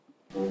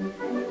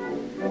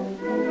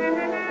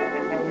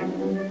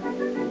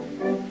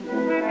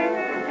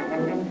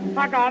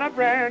I got a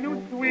brand new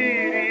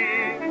sweetie,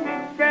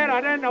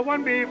 better than the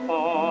one before.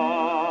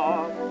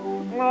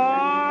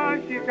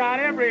 Oh, she's got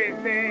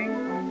everything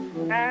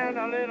and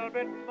a little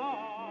bit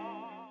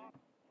more.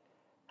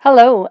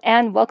 Hello,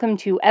 and welcome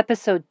to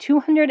episode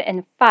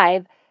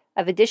 205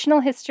 of Additional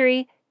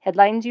History,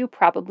 Headlines You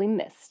Probably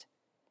Missed.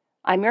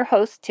 I'm your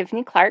host,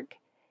 Tiffany Clark,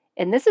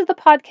 and this is the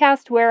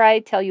podcast where I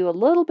tell you a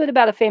little bit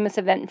about a famous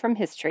event from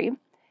history,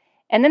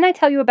 and then I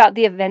tell you about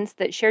the events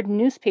that shared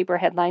newspaper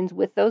headlines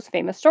with those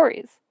famous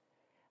stories.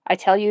 I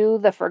tell you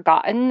the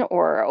forgotten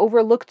or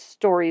overlooked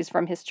stories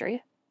from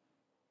history.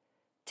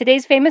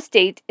 Today's famous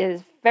date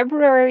is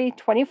February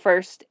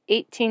 21st,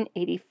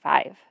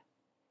 1885.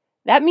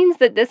 That means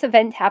that this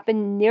event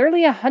happened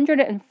nearly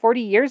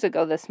 140 years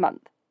ago this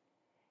month.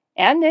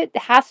 And it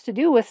has to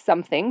do with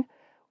something,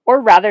 or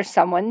rather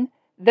someone,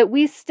 that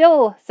we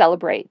still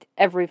celebrate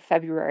every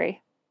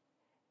February.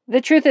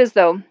 The truth is,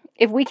 though,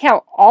 if we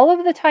count all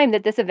of the time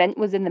that this event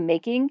was in the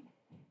making,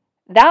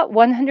 that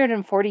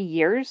 140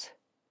 years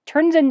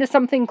turns into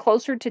something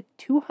closer to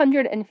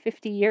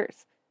 250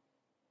 years.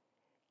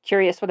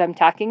 Curious what I'm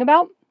talking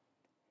about?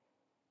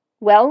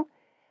 Well,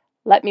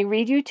 let me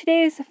read you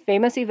today's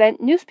famous event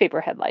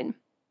newspaper headline.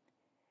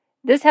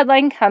 This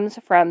headline comes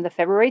from the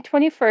February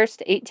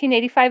 21st,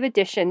 1885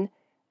 edition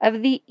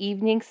of the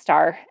Evening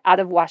Star out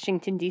of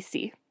Washington,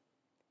 D.C.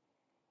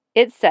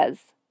 It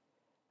says,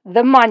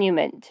 "The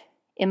Monument,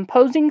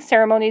 Imposing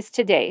Ceremonies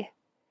Today,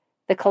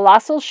 the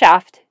Colossal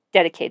Shaft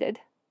Dedicated."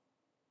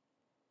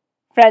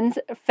 Friends,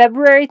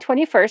 February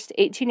 21st,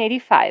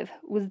 1885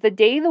 was the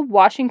day the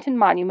Washington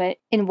Monument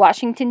in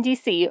Washington,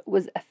 D.C.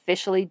 was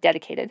officially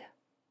dedicated.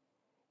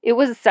 It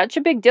was such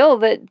a big deal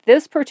that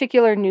this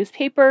particular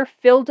newspaper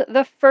filled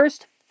the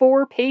first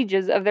 4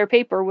 pages of their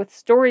paper with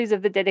stories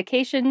of the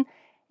dedication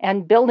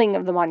and building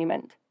of the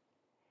monument.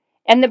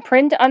 And the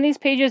print on these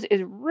pages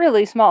is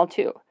really small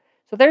too,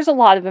 so there's a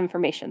lot of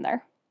information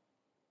there.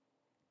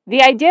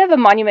 The idea of a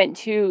monument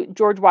to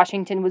George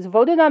Washington was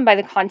voted on by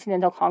the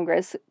Continental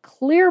Congress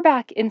clear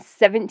back in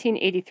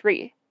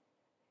 1783.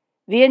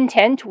 The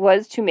intent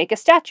was to make a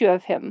statue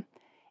of him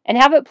and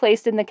have it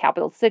placed in the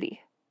capital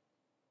city.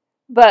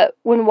 But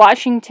when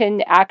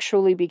Washington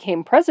actually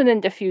became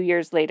president a few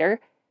years later,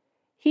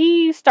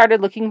 he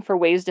started looking for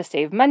ways to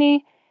save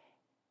money,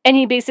 and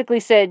he basically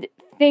said,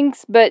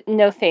 "Thanks, but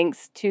no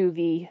thanks to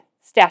the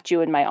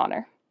statue in my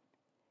honor."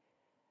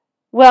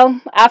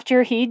 Well,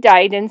 after he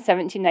died in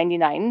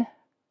 1799,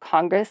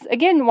 Congress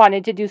again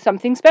wanted to do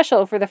something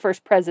special for the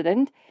first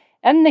president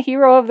and the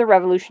hero of the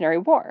Revolutionary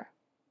War.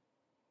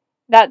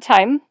 That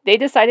time, they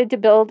decided to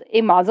build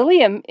a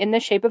mausoleum in the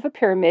shape of a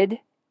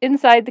pyramid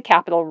inside the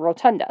Capitol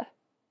Rotunda.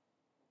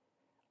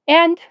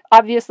 And,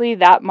 obviously,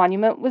 that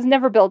monument was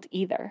never built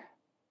either.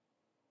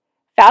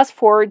 Fast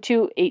forward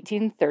to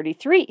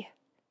 1833,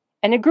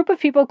 and a group of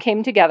people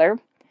came together,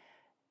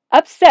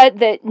 upset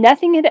that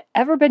nothing had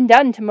ever been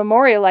done to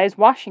memorialize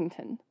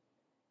Washington.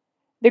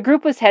 The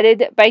group was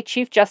headed by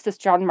Chief Justice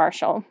John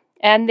Marshall,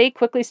 and they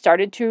quickly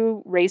started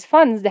to raise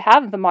funds to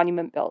have the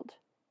monument built.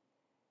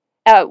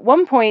 At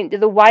one point,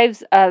 the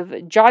wives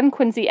of John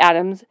Quincy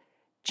Adams,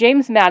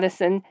 James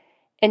Madison,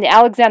 and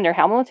Alexander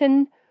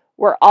Hamilton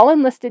were all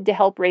enlisted to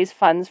help raise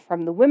funds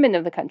from the women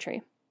of the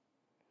country.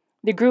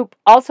 The group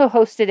also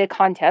hosted a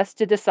contest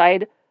to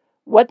decide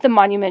what the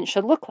monument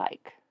should look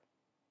like.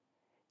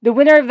 The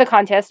winner of the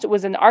contest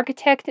was an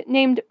architect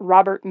named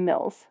Robert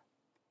Mills.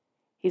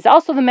 He's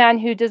also the man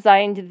who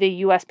designed the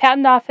U.S.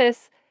 Patent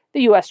Office,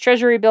 the U.S.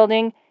 Treasury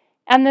Building,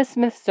 and the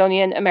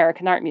Smithsonian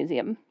American Art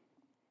Museum.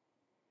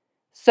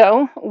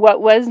 So,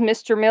 what was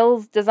Mr.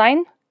 Mills'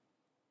 design?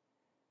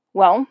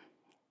 Well,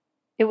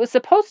 it was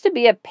supposed to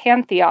be a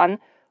pantheon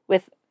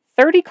with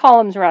 30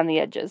 columns around the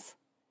edges.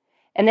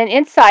 And then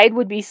inside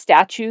would be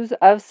statues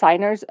of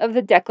signers of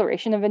the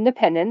Declaration of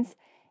Independence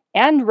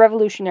and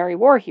Revolutionary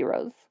War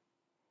heroes.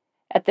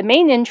 At the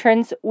main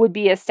entrance would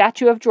be a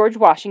statue of George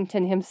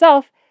Washington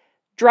himself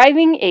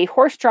driving a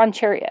horse-drawn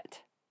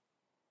chariot.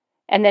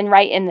 And then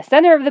right in the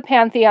center of the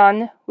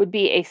pantheon would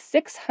be a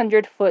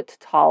 600-foot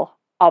tall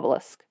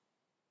obelisk.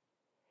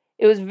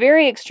 It was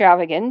very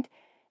extravagant,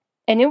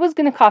 and it was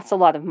going to cost a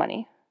lot of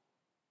money.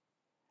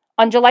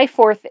 On July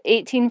 4th,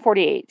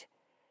 1848,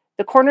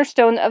 the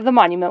cornerstone of the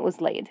monument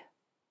was laid.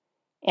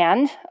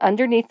 And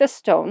underneath the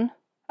stone,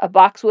 a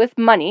box with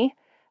money,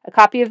 a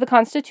copy of the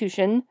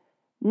Constitution,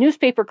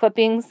 newspaper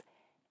clippings,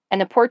 and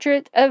a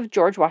portrait of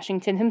George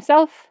Washington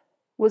himself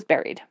was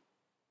buried.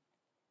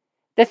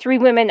 The 3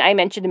 women I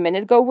mentioned a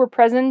minute ago were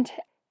present,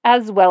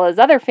 as well as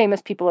other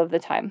famous people of the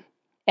time,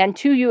 and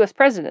 2 U.S.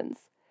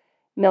 presidents,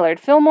 Millard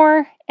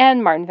Fillmore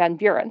and Martin Van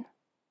Buren.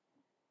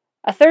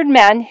 A third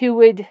man who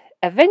would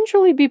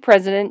eventually be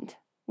president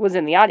was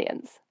in the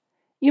audience.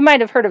 You might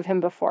have heard of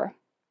him before.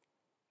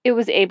 It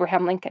was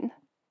Abraham Lincoln.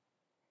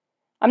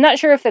 I'm not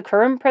sure if the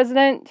current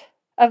president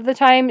of the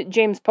time,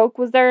 James Polk,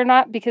 was there or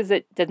not, because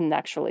it didn't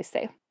actually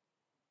say.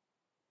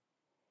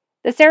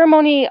 The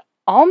ceremony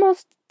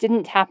almost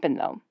didn't happen,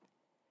 though.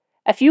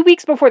 A few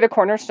weeks before the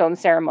cornerstone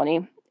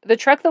ceremony, the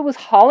truck that was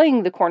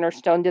hauling the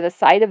cornerstone to the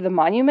side of the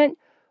monument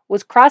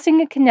was crossing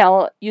a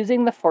canal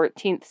using the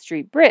 14th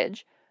Street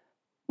Bridge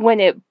when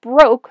it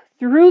broke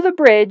through the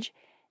bridge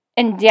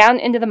and down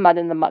into the mud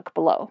and the muck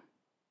below.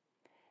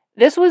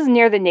 This was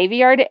near the Navy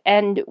Yard,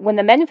 and when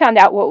the men found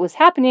out what was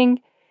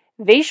happening,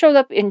 they showed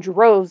up in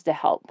droves to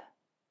help.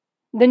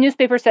 The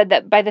newspaper said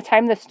that by the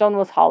time the stone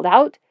was hauled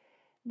out,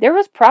 there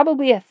was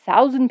probably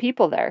 1,000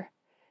 people there.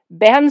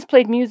 Bands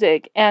played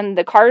music, and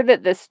the car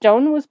that the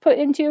stone was put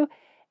into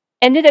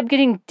ended up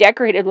getting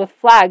decorated with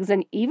flags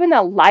and even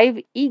a live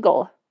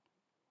eagle.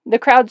 The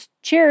crowds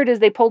cheered as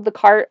they pulled the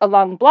cart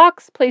along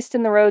blocks placed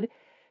in the road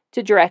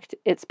to direct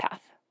its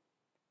path.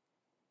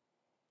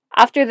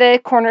 After the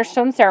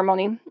cornerstone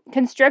ceremony,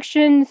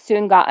 construction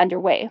soon got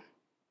underway.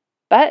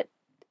 But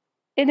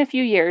in a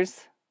few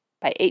years,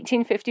 by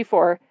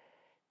 1854,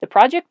 the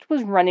project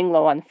was running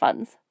low on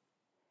funds.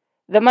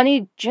 The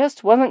money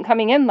just wasn't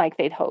coming in like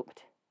they'd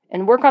hoped,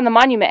 and work on the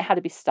monument had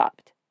to be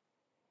stopped.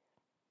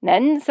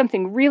 Then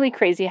something really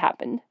crazy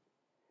happened.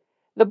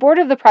 The board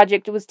of the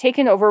project was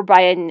taken over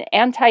by an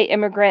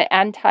anti-immigrant,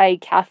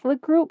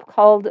 anti-Catholic group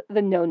called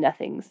the Know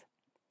Nothings.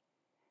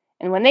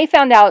 And when they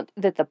found out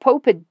that the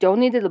Pope had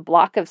donated a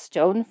block of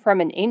stone from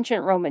an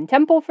ancient Roman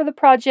temple for the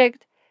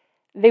project,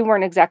 they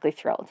weren't exactly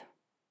thrilled.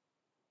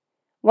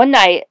 One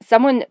night,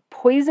 someone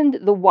poisoned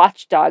the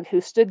watchdog who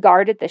stood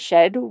guard at the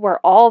shed where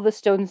all the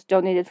stones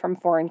donated from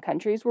foreign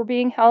countries were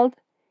being held,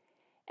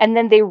 and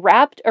then they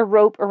wrapped a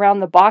rope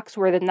around the box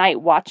where the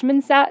night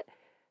watchman sat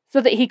so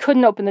that he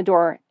couldn't open the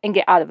door and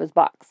get out of his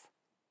box.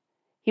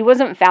 He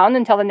wasn't found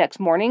until the next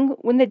morning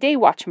when the day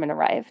watchman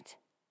arrived.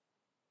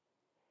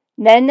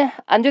 Then,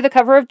 under the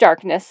cover of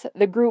darkness,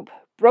 the group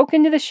broke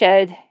into the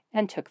shed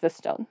and took the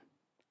stone.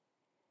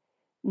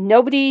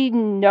 Nobody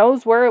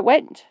knows where it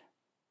went,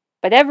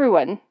 but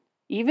everyone,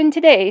 even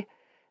today,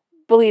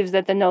 believes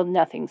that the Know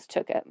Nothings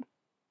took it.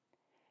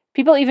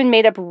 People even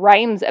made up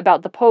rhymes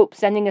about the Pope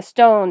sending a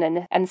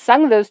stone and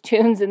sung those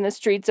tunes in the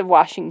streets of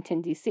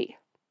Washington, D.C.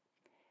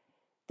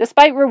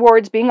 Despite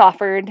rewards being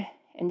offered,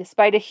 and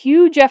despite a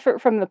huge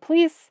effort from the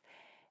police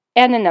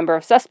and a number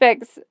of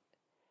suspects,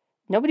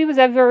 nobody was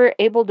ever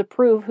able to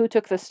prove who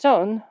took the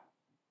stone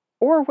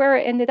or where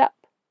it ended up.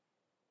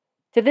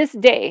 To this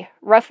day,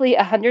 roughly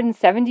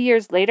 170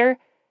 years later,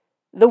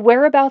 the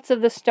whereabouts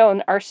of the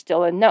stone are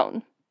still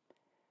unknown.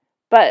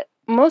 But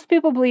most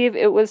people believe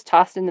it was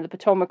tossed into the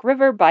Potomac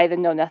River by the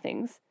Know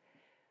Nothings.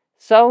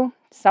 So,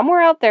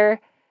 somewhere out there,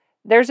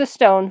 there's a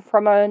stone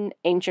from an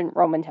ancient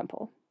Roman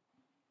temple.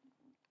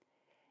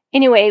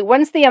 Anyway,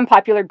 once the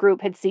unpopular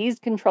group had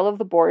seized control of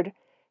the board,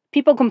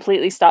 people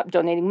completely stopped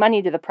donating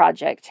money to the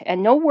project,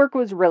 and no work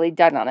was really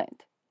done on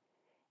it.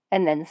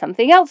 And then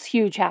something else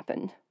huge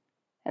happened,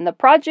 and the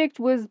project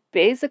was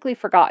basically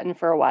forgotten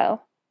for a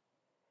while.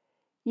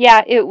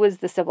 Yeah, it was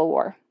the Civil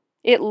War.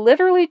 It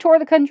literally tore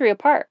the country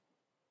apart.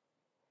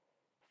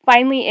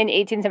 Finally, in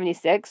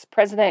 1876,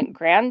 President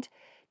Grant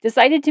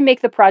decided to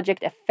make the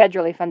project a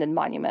federally funded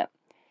monument,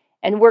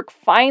 and work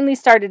finally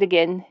started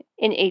again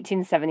in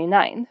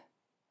 1879.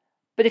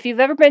 But if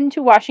you've ever been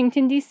to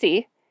Washington,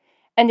 D.C.,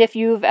 and if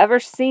you've ever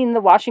seen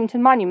the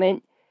Washington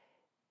Monument,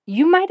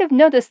 you might have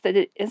noticed that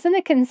it isn't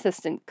a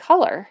consistent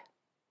color.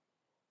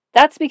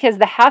 That's because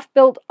the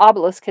half-built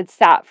obelisk had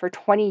sat for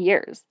 20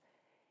 years,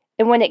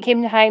 and when it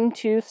came time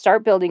to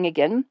start building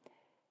again,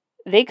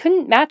 they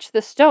couldn't match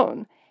the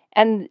stone,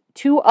 and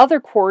 2 other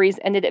quarries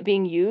ended up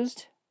being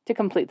used to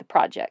complete the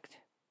project.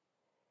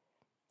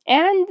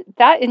 And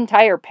that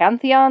entire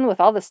pantheon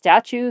with all the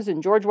statues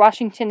and George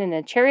Washington in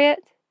a chariot,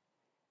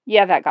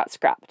 yeah, that got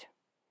scrapped.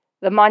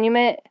 The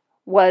monument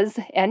was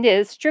and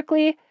is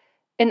strictly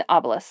an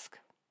obelisk.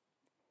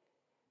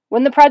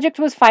 When the project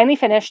was finally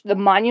finished, the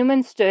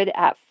monument stood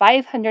at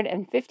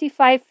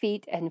 555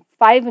 feet and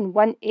 5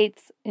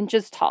 1/8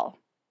 inches tall.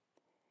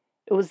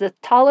 It was the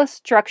tallest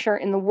structure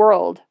in the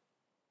world,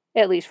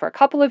 at least for a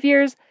couple of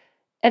years,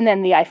 and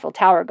then the Eiffel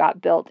Tower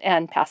got built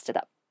and passed it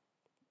up.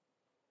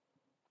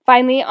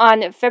 Finally,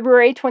 on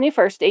February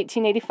 21st,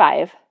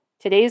 1885,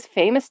 today's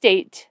famous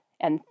date,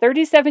 and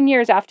 37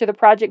 years after the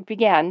project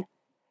began,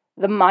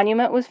 the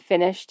monument was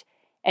finished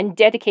and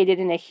dedicated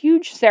in a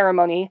huge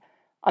ceremony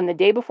on the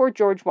day before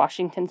George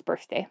Washington's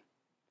birthday.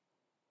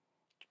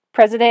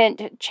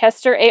 President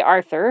Chester A.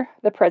 Arthur,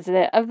 the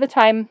president of the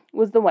time,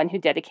 was the one who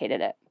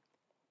dedicated it.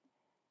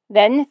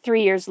 Then,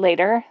 3 years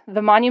later,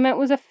 the monument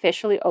was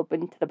officially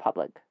opened to the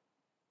public.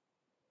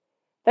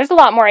 There's a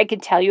lot more I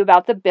could tell you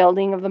about the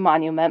building of the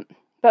monument,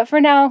 but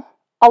for now,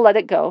 I'll let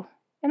it go,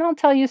 and I'll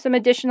tell you some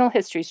additional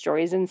history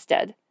stories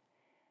instead.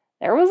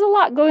 There was a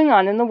lot going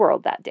on in the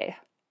world that day.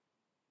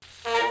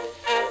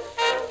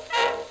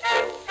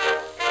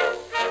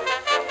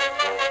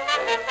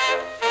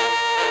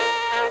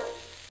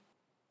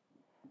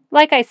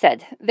 Like I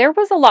said, there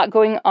was a lot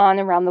going on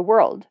around the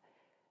world,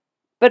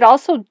 but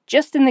also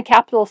just in the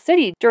capital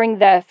city during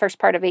the first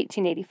part of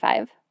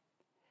 1885.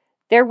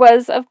 There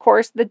was, of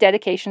course, the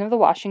dedication of the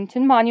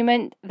Washington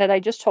Monument that I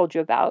just told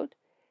you about,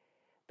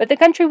 but the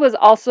country was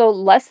also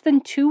less than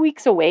 2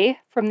 weeks away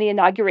from the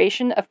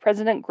inauguration of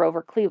President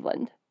Grover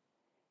Cleveland.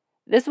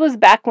 This was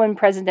back when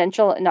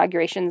presidential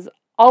inaugurations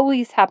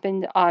always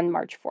happened on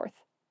March 4th.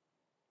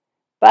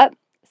 But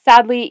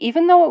sadly,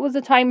 even though it was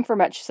a time for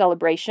much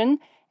celebration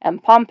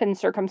and pomp and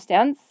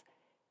circumstance,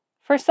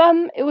 for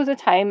some it was a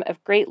time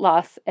of great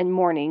loss and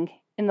mourning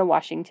in the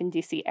Washington,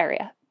 D.C.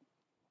 area.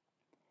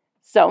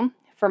 So,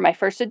 for my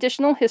first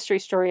additional history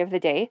story of the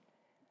day,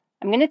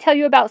 I'm going to tell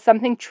you about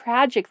something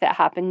tragic that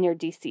happened near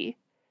D.C.,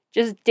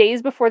 just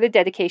days before the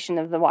dedication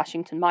of the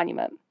Washington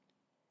Monument.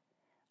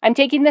 I'm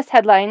taking this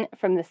headline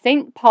from the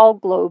St. Paul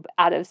Globe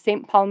out of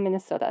St. Paul,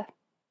 Minnesota.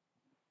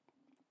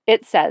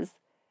 It says,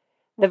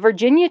 "The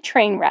Virginia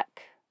Train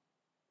Wreck."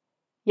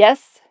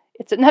 Yes,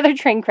 it's another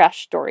train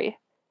crash story,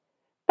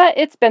 but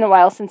it's been a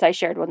while since I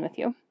shared one with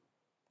you.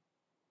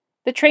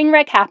 The train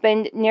wreck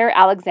happened near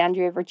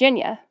Alexandria,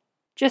 Virginia,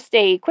 just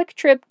a quick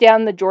trip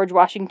down the George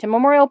Washington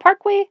Memorial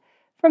Parkway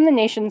from the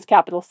nation's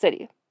capital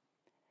city.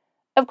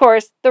 Of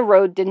course, the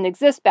road didn't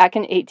exist back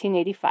in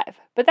 1885,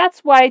 but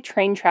that's why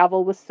train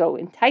travel was so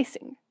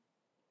enticing.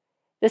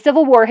 The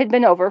Civil War had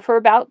been over for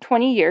about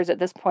 20 years at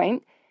this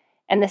point,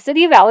 and the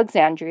city of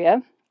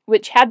Alexandria,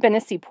 which had been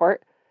a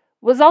seaport,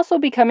 was also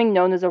becoming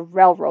known as a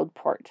railroad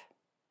port.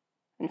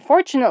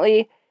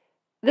 Unfortunately,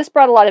 this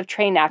brought a lot of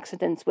train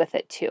accidents with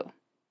it too.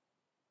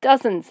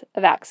 Dozens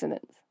of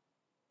accidents.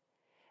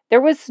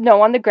 There was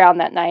snow on the ground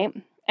that night,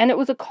 and it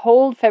was a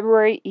cold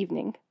February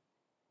evening.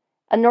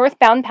 A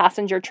northbound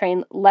passenger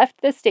train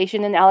left the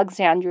station in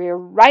Alexandria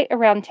right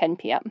around 10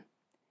 p.m.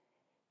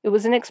 It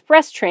was an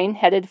express train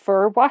headed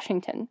for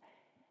Washington,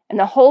 and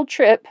the whole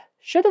trip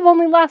should have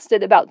only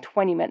lasted about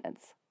 20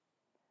 minutes.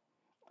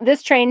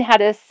 This train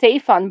had a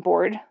safe on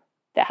board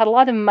that had a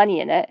lot of money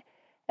in it,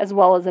 as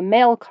well as a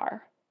mail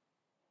car.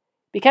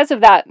 Because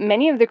of that,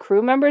 many of the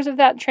crew members of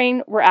that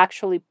train were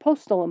actually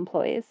postal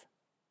employees.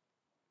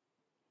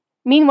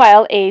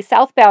 Meanwhile, a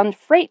southbound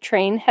freight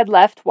train had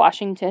left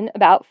Washington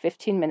about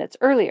 15 minutes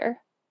earlier.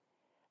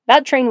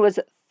 That train was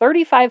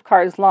 35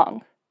 cars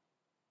long.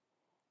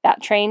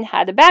 That train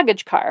had a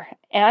baggage car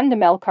and a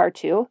mail car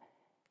too,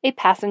 a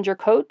passenger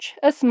coach,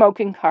 a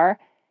smoking car,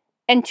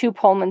 and 2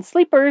 Pullman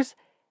sleepers,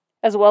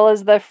 as well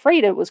as the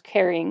freight it was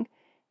carrying,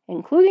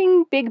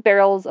 including big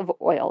barrels of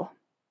oil.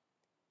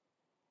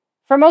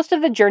 For most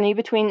of the journey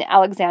between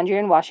Alexandria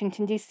and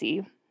Washington,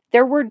 D.C.,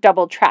 there were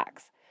double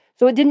tracks,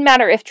 so it didn't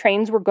matter if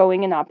trains were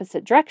going in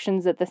opposite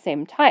directions at the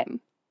same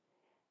time.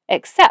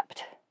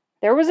 Except,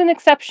 there was an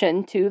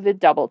exception to the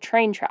double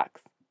train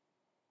tracks.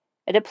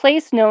 At a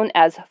place known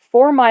as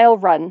 4 Mile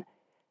Run,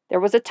 there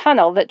was a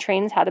tunnel that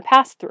trains had to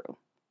pass through,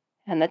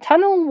 and the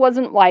tunnel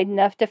wasn't wide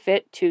enough to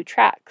fit 2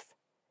 tracks.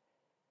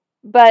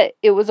 But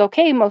it was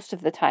okay most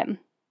of the time.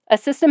 A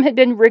system had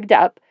been rigged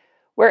up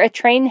where a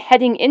train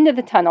heading into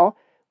the tunnel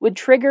would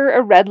trigger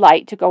a red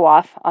light to go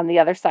off on the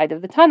other side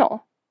of the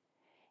tunnel.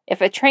 If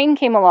a train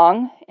came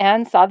along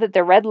and saw that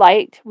the red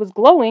light was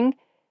glowing,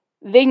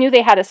 they knew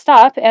they had to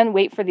stop and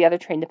wait for the other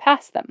train to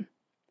pass them.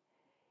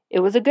 It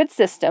was a good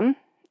system,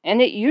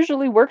 and it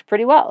usually worked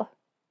pretty well.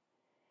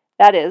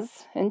 That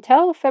is,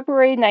 until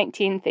February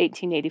 19th,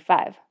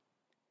 1885.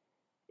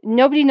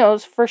 Nobody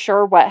knows for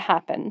sure what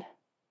happened,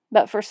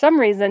 but for some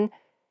reason,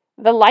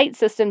 the light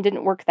system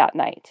didn't work that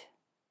night.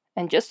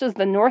 And just as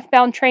the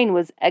northbound train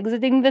was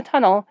exiting the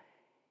tunnel,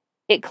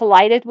 it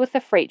collided with the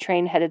freight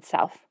train headed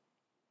south.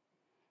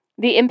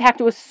 The impact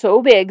was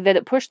so big that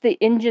it pushed the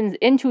engines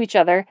into each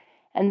other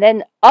and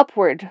then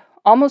upward,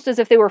 almost as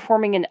if they were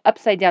forming an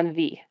upside-down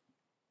V.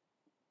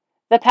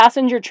 The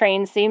passenger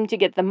train seemed to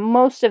get the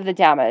most of the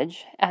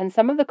damage, and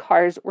some of the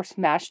cars were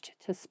smashed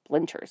to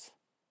splinters.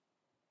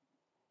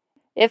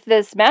 If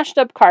the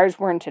smashed-up cars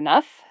weren't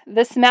enough,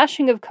 the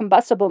smashing of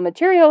combustible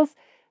materials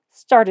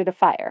started a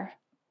fire.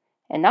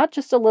 And not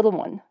just a little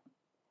one.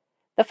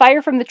 The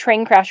fire from the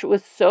train crash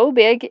was so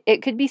big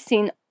it could be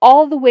seen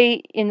all the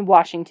way in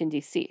Washington,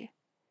 D.C.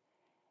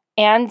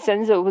 And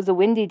since it was a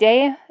windy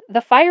day,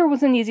 the fire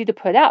wasn't easy to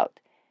put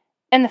out,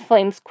 and the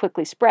flames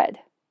quickly spread.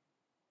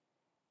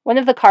 One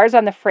of the cars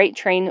on the freight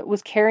train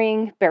was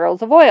carrying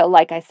barrels of oil,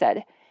 like I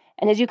said,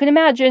 and as you can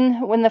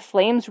imagine, when the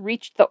flames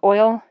reached the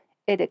oil,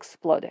 it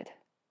exploded.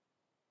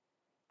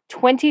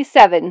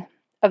 27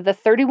 of the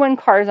 31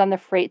 cars on the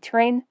freight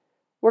train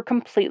were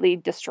completely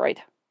destroyed,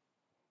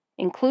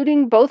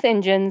 including both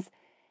engines,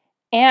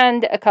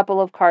 and a couple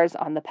of cars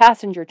on the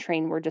passenger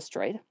train were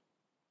destroyed.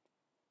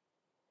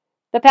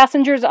 The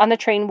passengers on the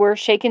train were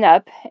shaken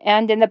up,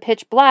 and in the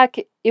pitch black,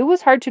 it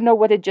was hard to know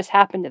what had just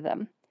happened to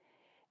them.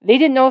 They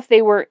didn't know if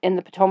they were in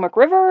the Potomac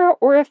River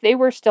or if they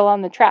were still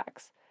on the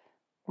tracks,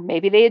 or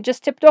maybe they had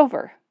just tipped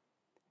over.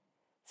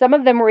 Some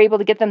of them were able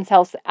to get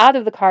themselves out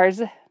of the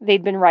cars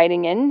they'd been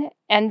riding in,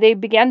 and they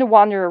began to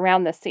wander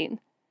around the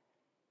scene.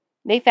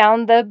 They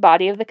found the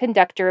body of the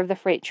conductor of the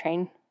freight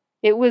train.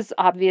 It was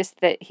obvious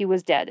that he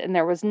was dead, and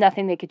there was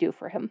nothing they could do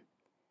for him.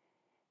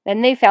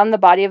 Then they found the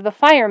body of the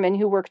fireman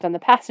who worked on the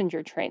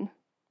passenger train.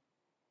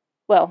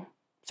 Well,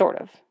 sort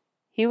of.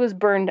 He was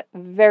burned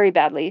very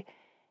badly,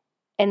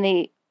 and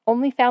they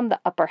only found the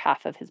upper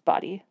half of his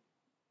body.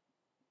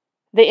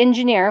 The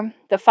engineer,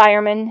 the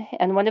fireman,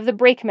 and one of the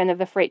brakemen of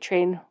the freight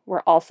train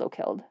were also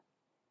killed.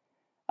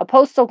 A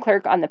postal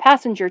clerk on the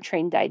passenger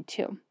train died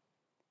too.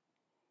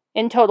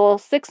 In total,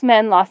 6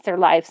 men lost their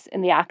lives in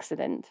the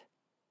accident.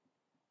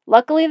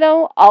 Luckily,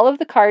 though, all of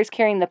the cars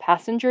carrying the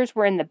passengers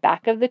were in the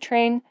back of the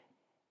train,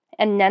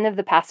 and none of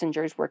the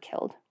passengers were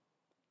killed.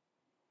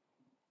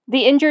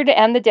 The injured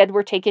and the dead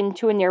were taken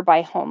to a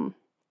nearby home.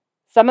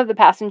 Some of the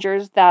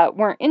passengers that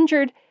weren't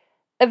injured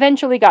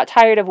eventually got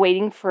tired of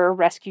waiting for a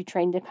rescue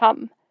train to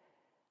come.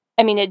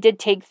 I mean, it did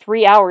take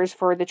 3 hours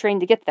for the train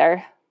to get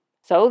there,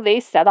 so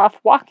they set off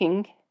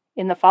walking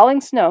in the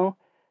falling snow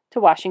to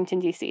Washington,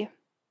 D.C.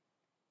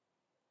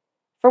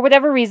 For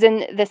whatever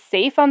reason, the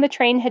safe on the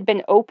train had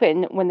been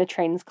open when the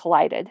trains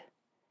collided.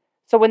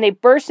 So when they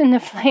burst into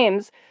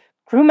flames,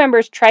 crew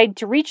members tried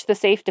to reach the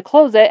safe to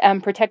close it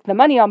and protect the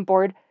money on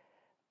board,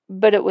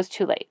 but it was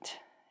too late,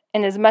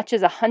 and as much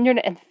as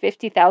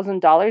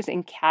 $150,000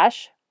 in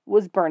cash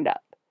was burned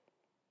up.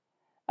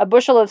 A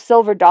bushel of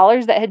silver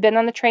dollars that had been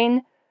on the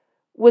train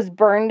was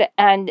burned,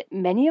 and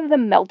many of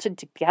them melted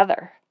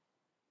together.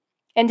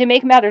 And to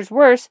make matters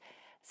worse,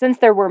 since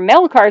there were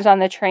mail cars on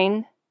the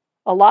train,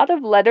 a lot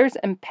of letters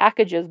and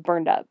packages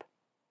burned up.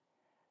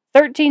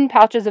 13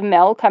 pouches of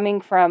mail coming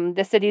from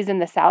the cities in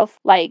the South,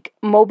 like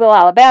Mobile,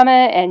 Alabama,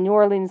 and New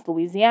Orleans,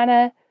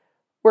 Louisiana,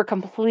 were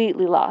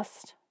completely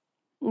lost.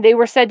 They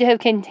were said to have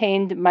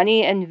contained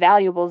money and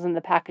valuables in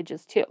the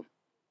packages, too.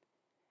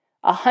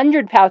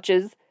 100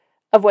 pouches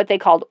of what they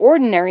called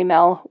ordinary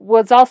mail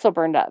was also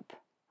burned up,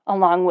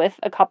 along with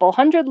a couple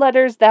hundred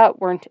letters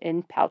that weren't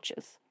in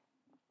pouches.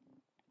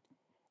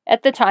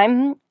 At the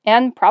time,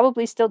 and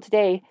probably still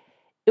today,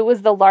 it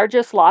was the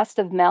largest loss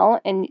of mail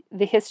in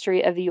the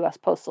history of the U.S.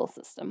 postal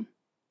system.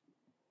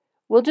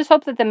 We'll just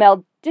hope that the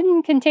mail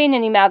didn't contain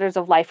any matters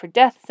of life or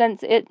death,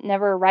 since it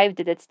never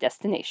arrived at its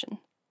destination.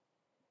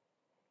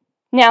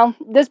 Now,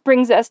 this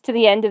brings us to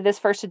the end of this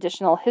first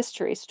additional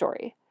history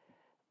story.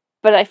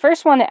 But I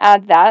first want to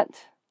add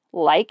that,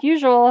 like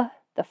usual,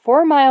 the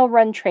 4-mile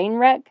run train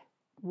wreck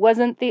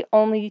wasn't the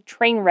only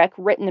train wreck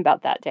written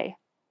about that day.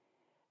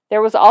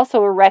 There was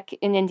also a wreck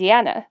in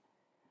Indiana.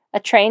 A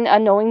train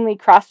unknowingly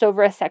crossed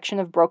over a section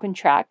of broken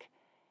track,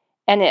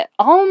 and it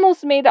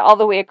almost made it all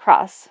the way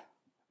across.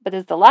 But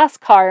as the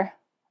last car,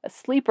 a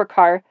sleeper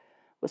car,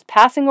 was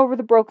passing over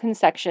the broken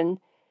section,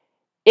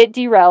 it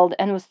derailed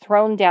and was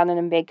thrown down an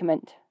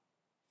embankment.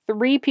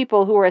 3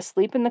 people who were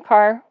asleep in the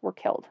car were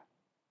killed.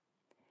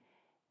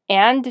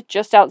 And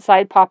just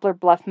outside Poplar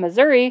Bluff,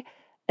 Missouri,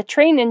 a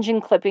train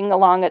engine clipping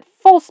along at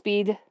full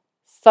speed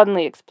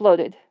suddenly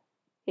exploded.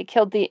 It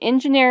killed the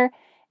engineer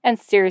and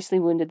seriously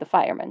wounded the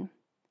fireman.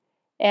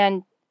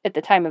 And at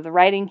the time of the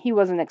writing, he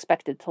wasn't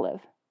expected to live.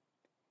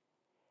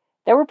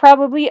 There were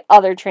probably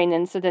other train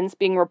incidents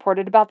being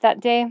reported about that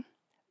day,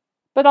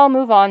 but I'll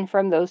move on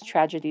from those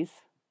tragedies,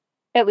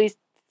 at least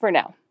for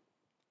now.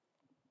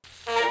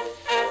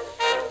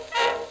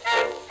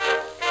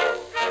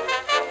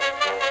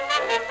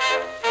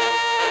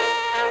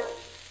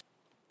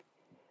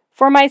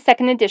 For my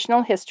second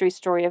additional history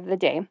story of the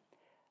day,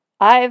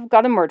 I've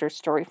got a murder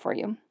story for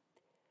you.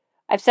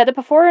 I've said it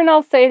before and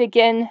I'll say it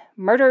again,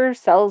 murder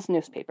sells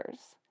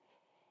newspapers.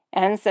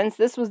 And since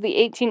this was the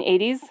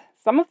 1880s,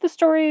 some of the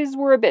stories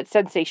were a bit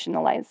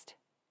sensationalized.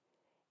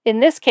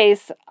 In this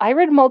case, I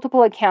read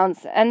multiple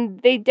accounts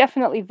and they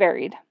definitely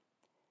varied.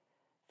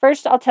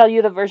 First, I'll tell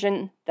you the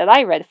version that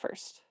I read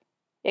first.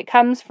 It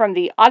comes from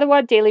the Ottawa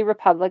Daily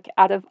Republic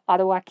out of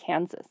Ottawa,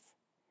 Kansas.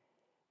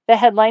 The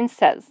headline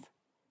says,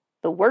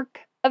 "The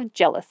Work of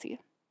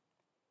Jealousy."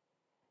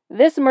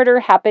 This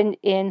murder happened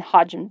in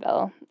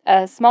Hodgenville,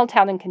 a small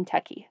town in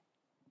Kentucky.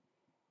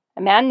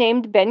 A man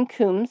named Ben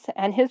Coombs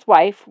and his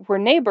wife were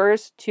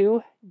neighbors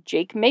to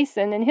Jake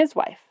Mason and his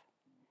wife,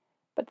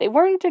 but they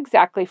weren't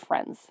exactly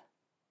friends.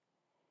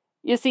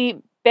 You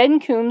see,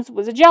 Ben Coombs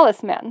was a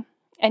jealous man,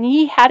 and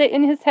he had it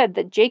in his head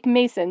that Jake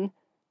Mason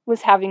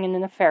was having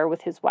an affair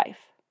with his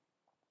wife.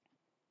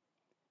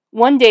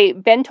 One day,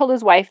 Ben told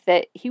his wife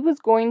that he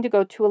was going to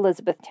go to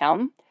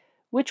Elizabethtown,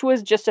 which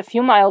was just a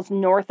few miles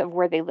north of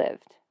where they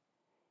lived.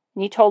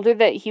 And he told her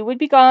that he would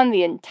be gone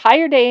the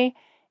entire day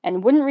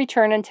and wouldn't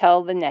return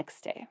until the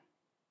next day.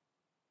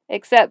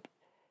 Except,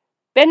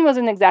 Ben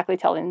wasn't exactly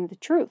telling the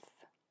truth.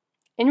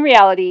 In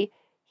reality,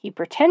 he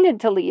pretended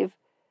to leave,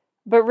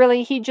 but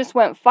really he just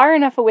went far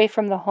enough away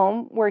from the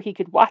home where he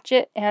could watch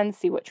it and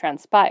see what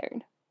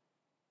transpired.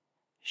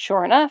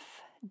 Sure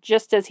enough,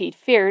 just as he'd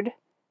feared,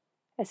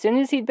 as soon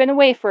as he'd been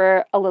away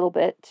for a little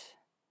bit,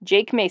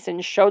 Jake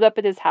Mason showed up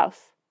at his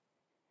house.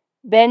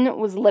 Ben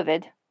was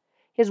livid.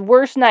 His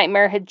worst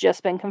nightmare had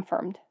just been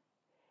confirmed.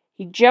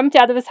 He jumped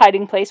out of his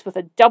hiding place with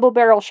a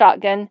double-barrel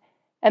shotgun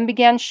and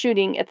began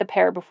shooting at the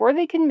pair before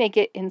they could make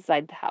it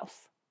inside the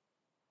house.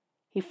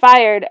 He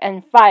fired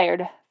and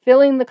fired,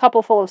 filling the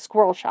couple full of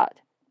squirrel shot.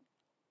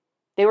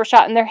 They were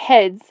shot in their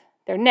heads,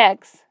 their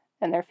necks,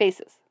 and their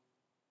faces.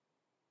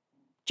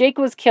 Jake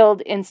was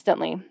killed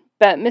instantly,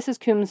 but Mrs.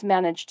 Coombs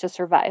managed to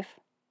survive.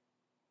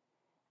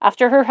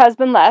 After her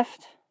husband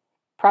left,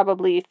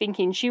 probably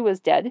thinking she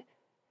was dead,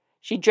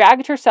 she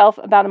dragged herself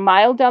about a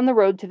mile down the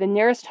road to the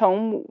nearest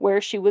home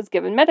where she was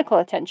given medical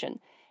attention,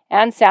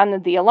 and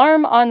sounded the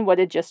alarm on what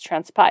had just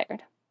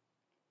transpired.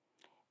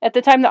 At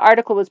the time the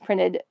article was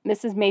printed,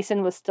 Mrs.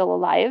 Mason was still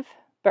alive,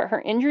 but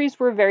her injuries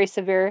were very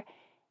severe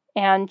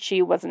and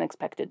she wasn't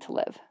expected to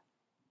live.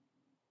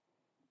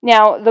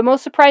 Now, the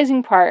most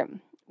surprising part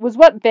was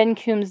what Ben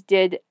Coombs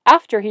did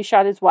after he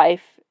shot his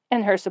wife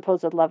and her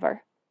supposed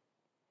lover.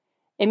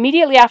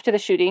 Immediately after the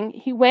shooting,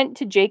 he went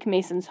to Jake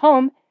Mason's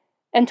home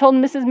and told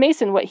Mrs.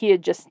 Mason what he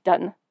had just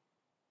done.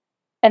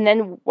 And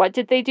then what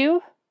did they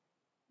do?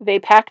 They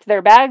packed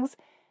their bags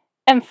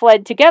and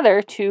fled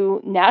together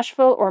to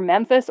Nashville or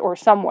Memphis or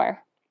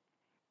somewhere.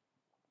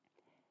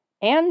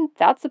 And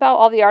that's about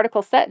all the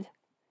article said.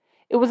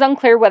 It was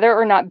unclear whether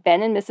or not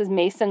Ben and Mrs.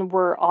 Mason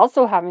were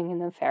also having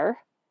an affair,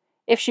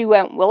 if she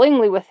went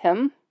willingly with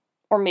him,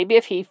 or maybe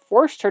if he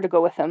forced her to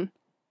go with him.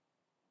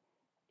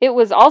 It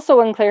was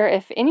also unclear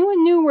if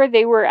anyone knew where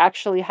they were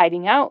actually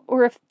hiding out,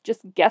 or if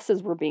just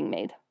guesses were being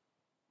made.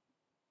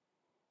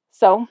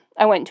 So,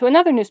 I went to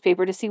another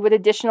newspaper to see what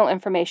additional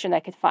information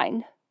I could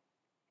find.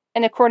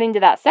 And according to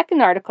that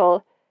second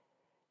article,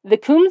 the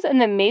Coombs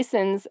and the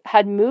Masons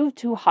had moved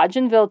to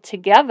Hodgenville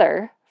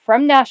together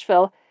from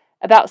Nashville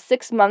about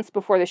 6 months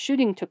before the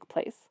shooting took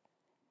place.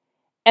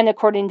 And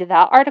according to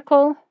that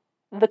article,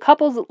 the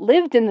couples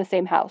lived in the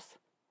same house,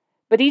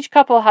 but each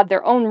couple had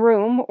their own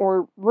room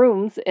or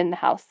rooms in the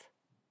house.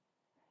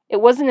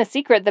 It wasn't a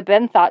secret that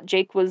Ben thought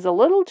Jake was a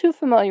little too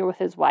familiar with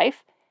his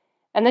wife,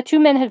 and the two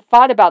men had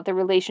fought about their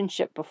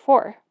relationship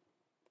before.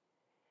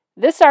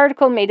 This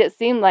article made it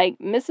seem like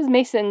Mrs.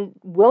 Mason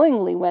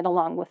willingly went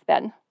along with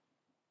Ben.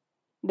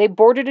 They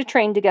boarded a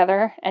train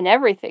together and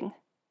everything.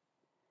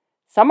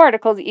 Some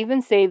articles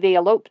even say they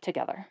eloped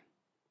together.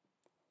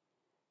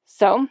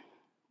 So,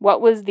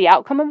 what was the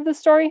outcome of the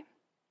story?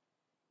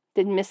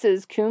 Did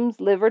Mrs.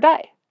 Coombs live or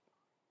die?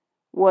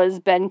 Was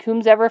Ben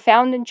Coombs ever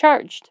found and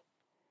charged?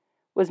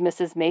 Was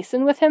Mrs.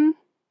 Mason with him?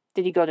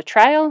 Did he go to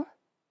trial?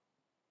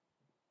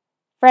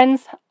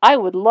 Friends, I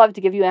would love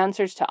to give you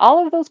answers to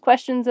all of those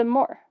questions and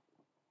more.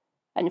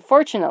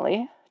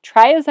 Unfortunately,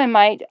 try as I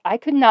might, I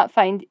could not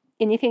find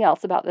anything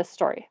else about this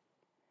story.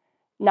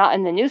 Not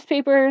in the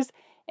newspapers,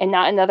 and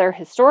not in other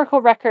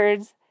historical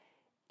records.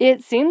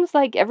 It seems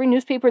like every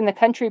newspaper in the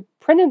country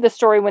printed the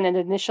story when it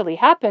initially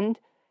happened,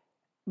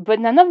 but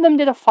none of them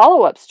did a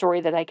follow-up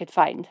story that I could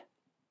find.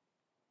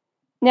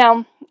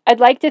 Now, I'd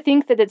like to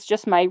think that it's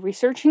just my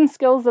researching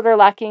skills that are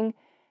lacking,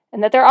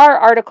 and that there are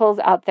articles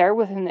out there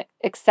with an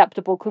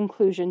acceptable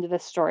conclusion to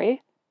this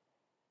story.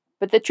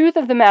 But the truth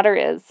of the matter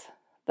is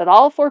that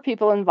all 4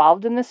 people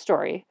involved in this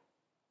story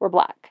were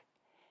black,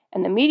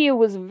 and the media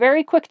was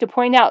very quick to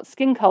point out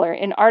skin color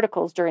in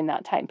articles during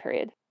that time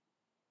period.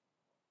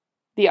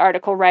 The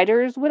article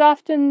writers would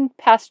often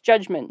pass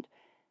judgment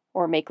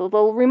or make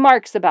little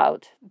remarks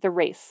about the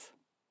race.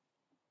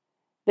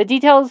 The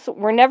details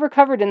were never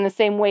covered in the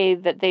same way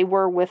that they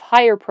were with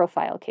higher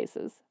profile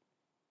cases.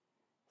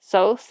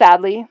 So,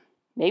 sadly,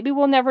 maybe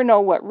we'll never know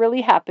what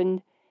really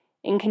happened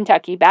in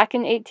Kentucky back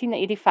in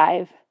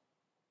 1885,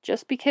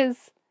 just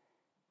because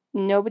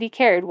nobody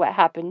cared what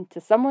happened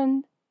to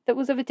someone that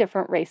was of a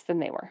different race than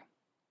they were.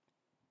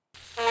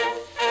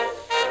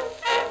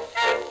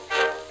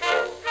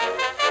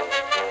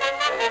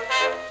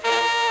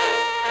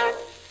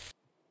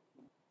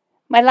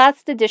 My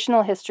last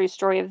additional history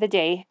story of the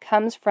day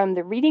comes from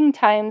the Reading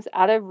Times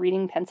out of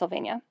Reading,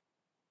 Pennsylvania.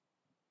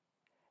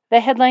 The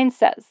headline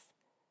says,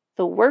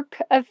 "The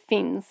Work of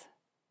Fiends."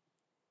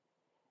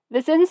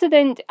 This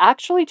incident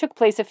actually took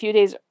place a few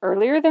days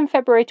earlier than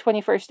February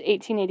 21st,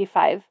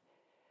 1885,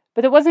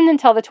 but it wasn't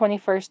until the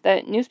 21st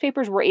that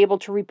newspapers were able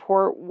to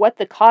report what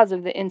the cause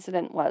of the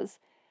incident was,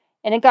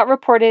 and it got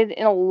reported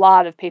in a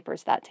lot of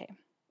papers that day.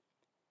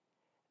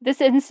 This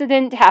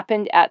incident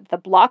happened at the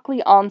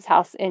Blockley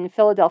Almshouse in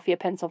Philadelphia,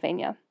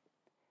 Pennsylvania.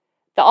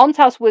 The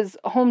almshouse was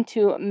home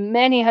to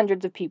many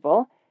hundreds of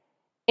people,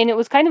 and it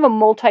was kind of a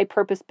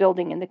multi-purpose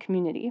building in the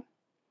community.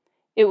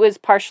 It was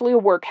partially a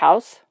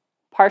workhouse,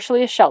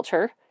 partially a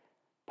shelter,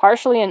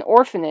 partially an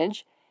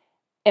orphanage,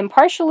 and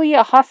partially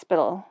a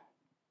hospital.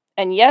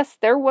 And yes,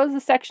 there was a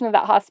section of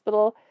that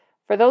hospital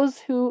for those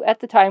who at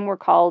the time were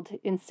called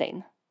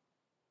insane.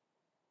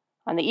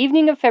 On the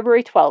evening of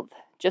February 12th,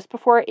 just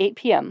before 8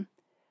 p.m.,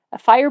 a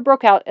fire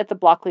broke out at the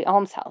Blockley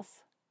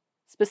Almshouse,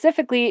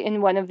 specifically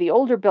in one of the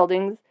older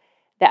buildings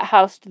that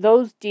housed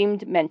those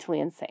deemed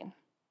mentally insane.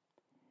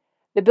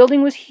 The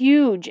building was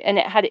huge, and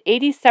it had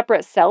 80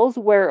 separate cells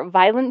where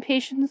violent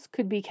patients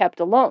could be kept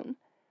alone,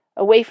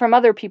 away from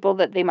other people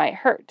that they might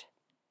hurt.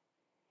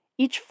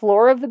 Each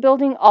floor of the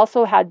building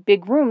also had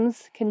big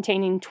rooms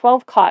containing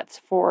 12 cots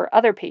for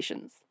other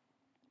patients.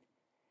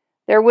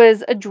 There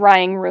was a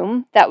drying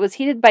room that was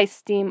heated by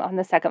steam on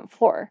the second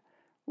floor,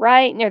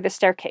 right near the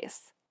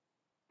staircase.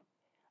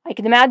 I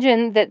can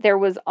imagine that there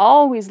was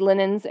always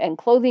linens and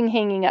clothing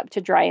hanging up to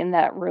dry in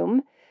that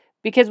room,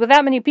 because with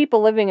that many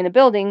people living in a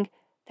building,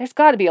 there's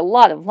got to be a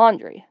lot of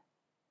laundry.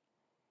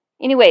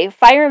 Anyway,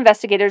 fire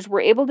investigators were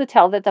able to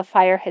tell that the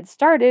fire had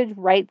started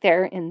right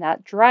there in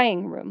that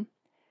drying room.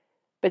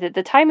 But at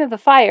the time of the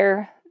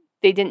fire,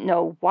 they didn't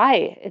know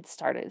why it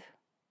started.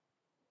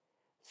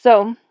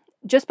 So,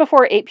 just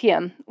before 8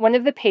 p.m., one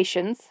of the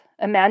patients,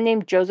 a man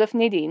named Joseph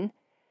Nadine,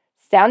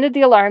 sounded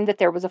the alarm that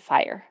there was a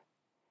fire.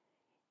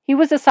 He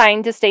was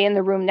assigned to stay in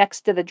the room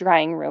next to the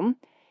drying room,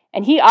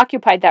 and he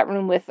occupied that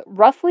room with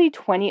roughly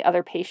 20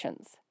 other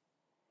patients.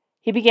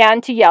 He began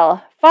to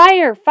yell,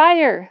 "Fire!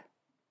 Fire!"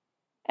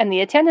 And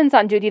the attendants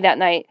on duty that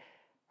night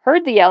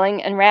heard the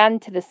yelling and ran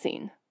to the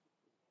scene.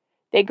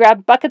 They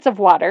grabbed buckets of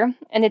water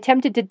and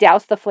attempted to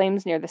douse the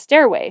flames near the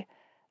stairway,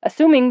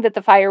 assuming that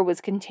the fire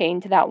was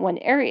contained to that one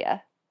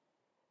area.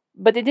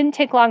 But it didn't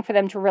take long for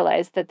them to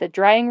realize that the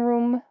drying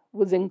room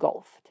was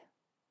engulfed.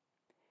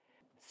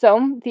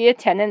 So the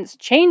attendants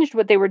changed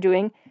what they were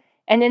doing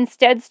and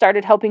instead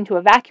started helping to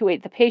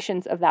evacuate the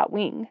patients of that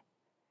wing.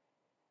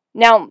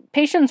 Now,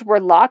 patients were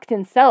locked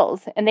in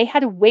cells and they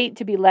had to wait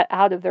to be let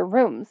out of their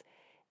rooms,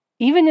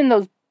 even in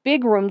those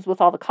big rooms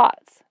with all the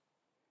cots.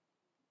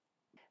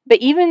 But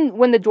even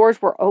when the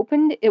doors were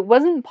opened, it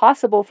wasn't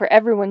possible for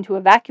everyone to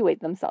evacuate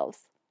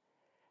themselves.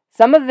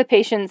 Some of the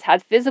patients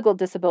had physical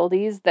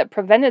disabilities that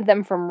prevented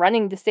them from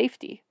running to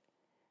safety.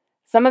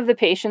 Some of the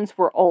patients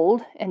were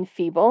old and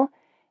feeble,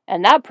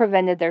 and that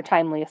prevented their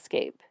timely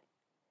escape.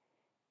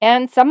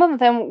 And some of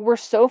them were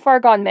so far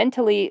gone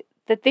mentally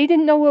that they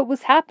didn't know what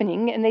was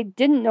happening and they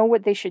didn't know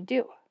what they should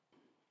do.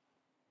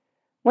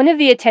 One of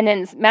the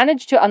attendants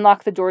managed to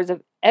unlock the doors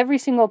of every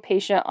single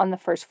patient on the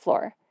first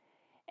floor.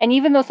 And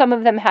even though some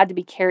of them had to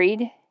be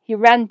carried, he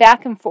ran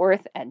back and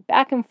forth,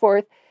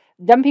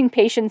 dumping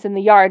patients in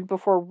the yard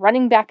before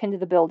running back into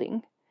the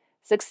building,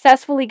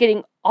 successfully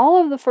getting all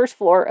of the first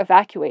floor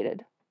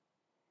evacuated.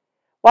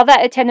 While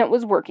that attendant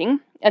was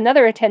working,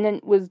 another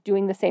attendant was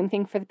doing the same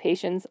thing for the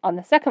patients on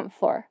the second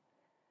floor.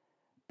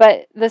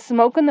 But the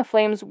smoke and the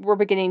flames were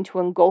beginning to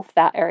engulf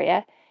that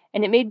area,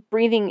 and it made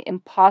breathing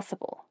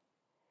impossible.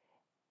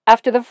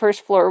 After the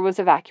first floor was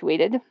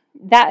evacuated,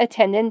 that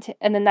attendant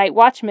and the night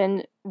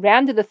watchman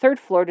ran to the third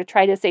floor to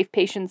try to save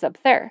patients up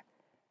there.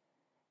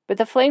 But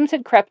the flames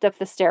had crept up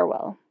the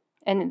stairwell,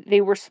 and they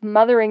were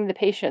smothering the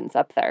patients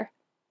up there.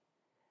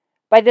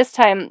 By this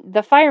time,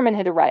 the firemen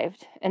had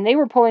arrived, and they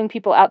were pulling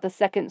people out the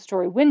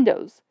second-story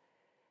windows.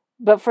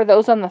 But for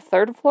those on the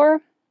third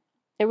floor,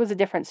 it was a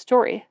different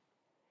story.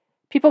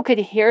 People could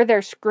hear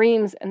their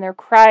screams and their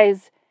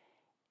cries,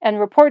 and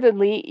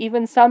reportedly,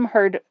 even some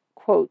heard,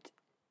 quote,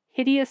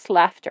 hideous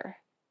laughter.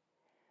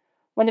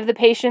 One of the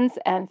patients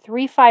and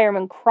 3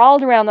 firemen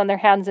crawled around on their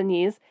hands and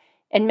knees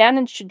and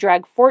managed to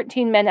drag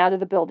 14 men out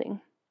of the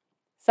building.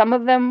 Some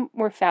of them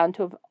were found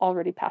to have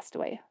already passed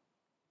away.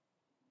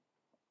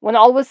 When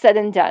all was said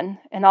and done,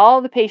 and all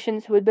the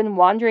patients who had been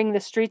wandering the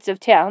streets of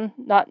town,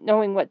 not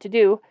knowing what to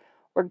do,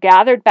 were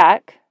gathered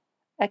back,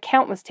 a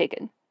count was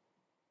taken.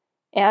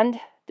 And,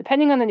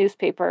 depending on the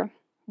newspaper,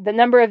 the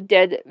number of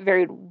dead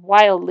varied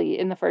wildly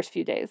in the first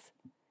few days.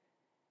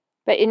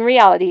 But in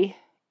reality,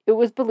 it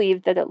was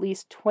believed that at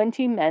least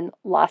 20 men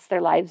lost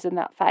their lives in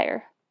that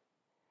fire.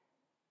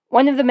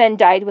 One of the men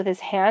died with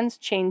his hands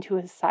chained to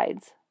his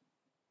sides.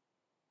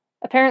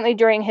 Apparently,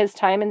 during his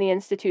time in the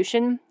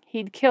institution,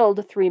 he'd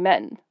killed 3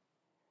 men.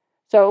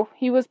 So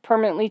he was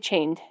permanently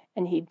chained,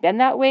 and he'd been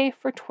that way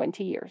for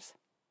 20 years.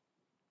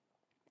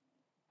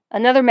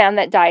 Another man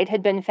that died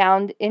had been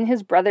found in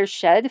his brother's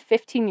shed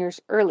 15 years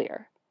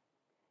earlier.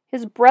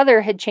 His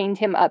brother had chained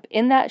him up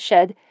in that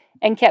shed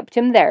and kept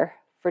him there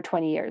for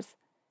 20 years.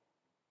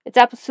 It's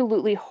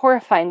absolutely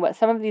horrifying what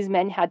some of these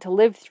men had to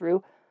live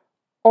through,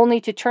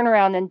 only to turn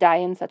around and die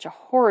in such a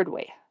horrid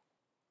way.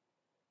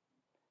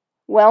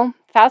 Well,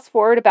 fast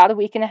forward about a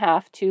week and a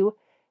half to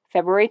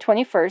February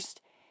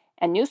 21st,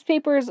 and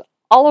newspapers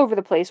all over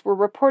the place were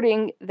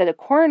reporting that a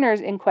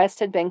coroner's inquest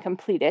had been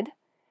completed,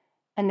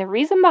 and the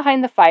reason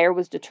behind the fire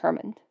was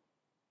determined.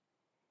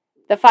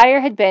 The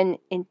fire had been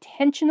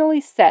intentionally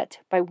set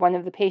by one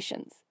of the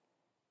patients,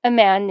 a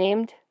man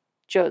named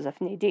Joseph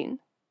Nadine.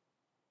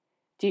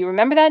 Do you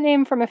remember that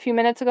name from a few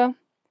minutes ago?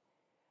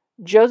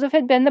 Joseph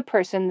had been the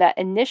person that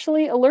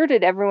initially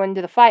alerted everyone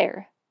to the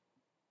fire.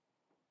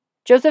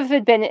 Joseph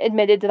had been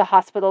admitted to the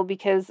hospital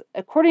because,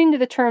 according to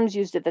the terms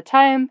used at the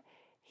time,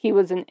 he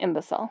was an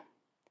imbecile.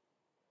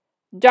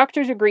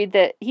 Doctors agreed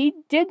that he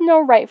did know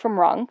right from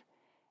wrong,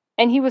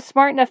 and he was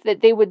smart enough that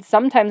they would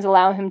sometimes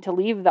allow him to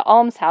leave the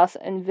almshouse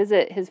and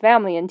visit his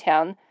family in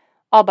town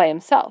all by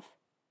himself.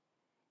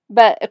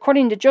 But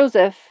according to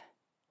Joseph,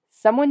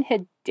 someone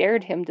had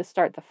dared him to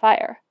start the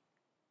fire.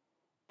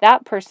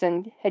 That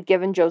person had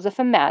given Joseph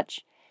a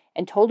match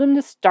and told him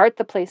to start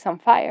the place on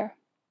fire.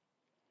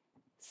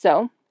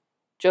 So,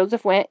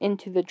 Joseph went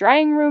into the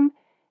drying room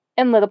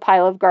and lit a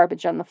pile of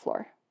garbage on the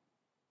floor.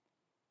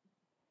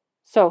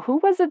 So, who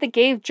was it that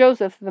gave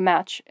Joseph the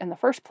match in the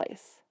first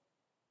place?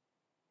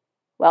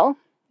 Well,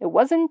 it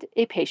wasn't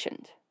a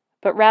patient,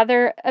 but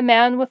rather a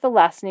man with the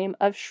last name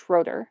of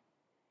Schroeder,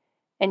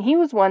 and he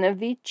was one of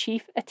the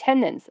chief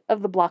attendants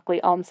of the Blockley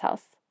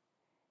Almshouse.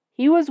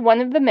 He was one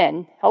of the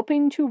men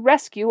helping to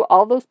rescue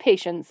all those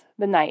patients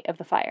the night of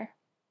the fire.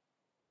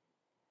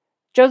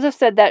 Joseph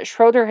said that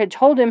Schroeder had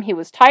told him he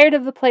was tired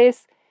of the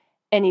place,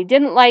 and he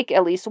didn't like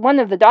at least one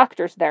of the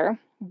doctors there,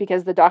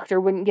 because the doctor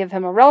wouldn't give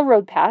him a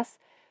railroad pass,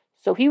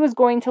 So he was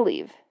going to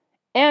leave,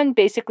 and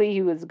basically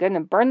he was going to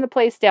burn the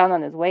place down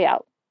on his way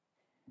out.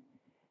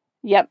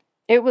 Yep,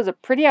 it was a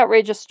pretty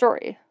outrageous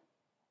story,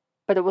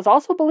 but it was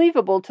also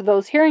believable to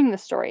those hearing the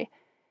story,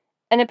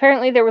 and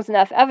apparently there was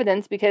enough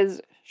evidence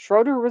because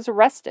Schroeder was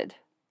arrested.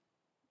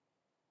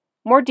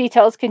 More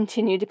details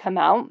continued to come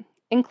out,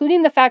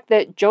 including the fact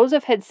that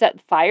Joseph had set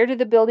fire to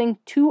the building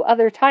 2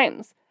 other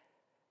times,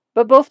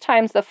 but both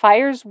times the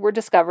fires were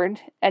discovered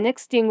and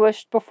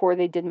extinguished before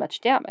they did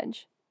much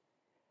damage.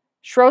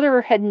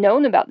 Schroeder had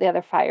known about the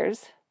other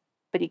fires,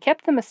 but he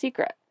kept them a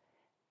secret,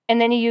 and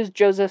then he used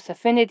Joseph's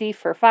affinity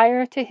for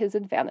fire to his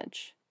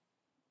advantage.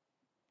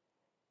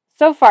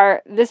 So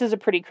far, this is a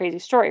pretty crazy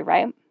story,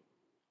 right?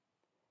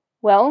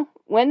 Well,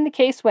 when the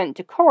case went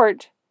to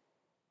court,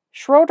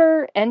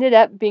 Schroeder ended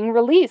up being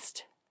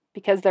released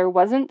because there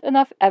wasn't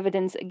enough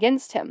evidence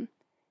against him,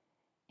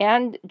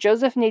 and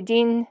Joseph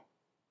Nadine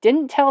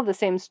didn't tell the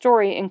same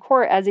story in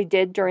court as he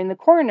did during the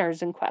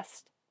coroner's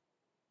inquest.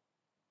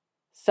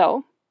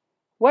 So,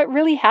 what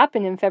really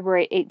happened in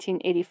February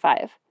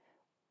 1885?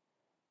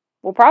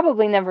 We'll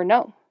probably never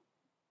know.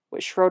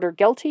 Was Schroeder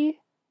guilty?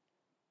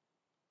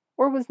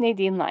 Or was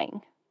Nadine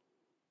lying?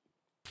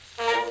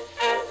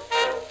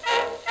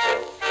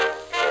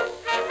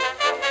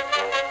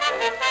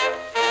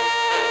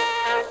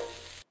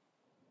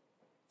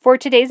 For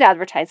today's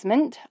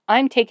advertisement,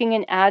 I'm taking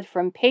an ad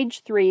from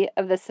page 3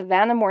 of the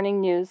Savannah Morning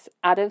News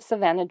out of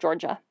Savannah,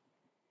 Georgia.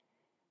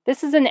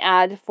 This is an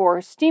ad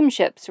for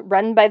steamships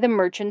run by the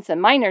Merchants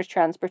and Miners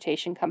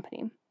Transportation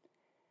Company.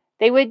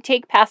 They would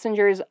take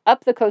passengers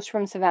up the coast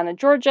from Savannah,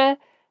 Georgia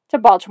to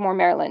Baltimore,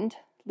 Maryland,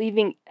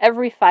 leaving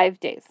every 5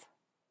 days.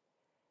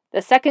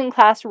 The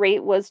second-class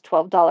rate was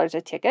 $12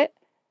 a ticket,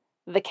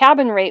 the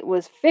cabin rate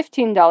was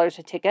 $15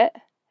 a ticket,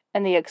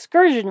 and the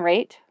excursion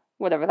rate,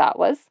 whatever that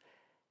was,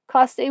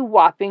 cost a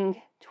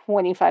whopping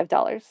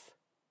 $25.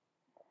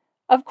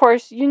 Of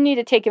course, you need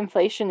to take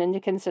inflation into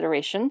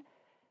consideration,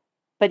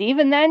 but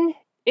even then,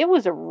 it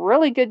was a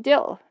really good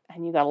deal,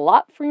 and you got a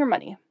lot for your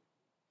money.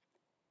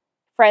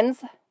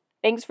 Friends,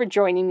 thanks for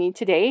joining me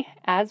today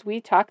as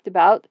we talked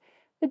about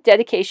the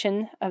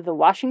dedication of the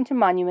Washington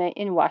Monument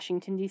in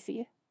Washington,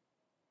 D.C.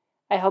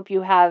 I hope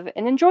you have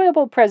an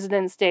enjoyable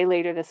President's Day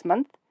later this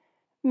month.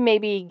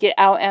 Maybe get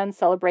out and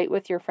celebrate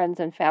with your friends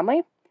and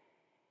family.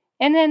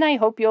 And then I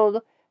hope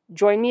you'll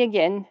join me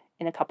again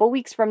in a couple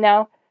weeks from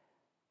now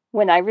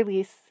when I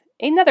release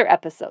another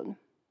episode.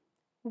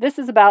 This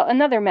is about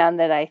another man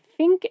that I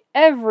think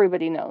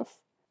everybody knows.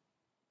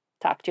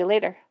 Talk to you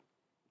later.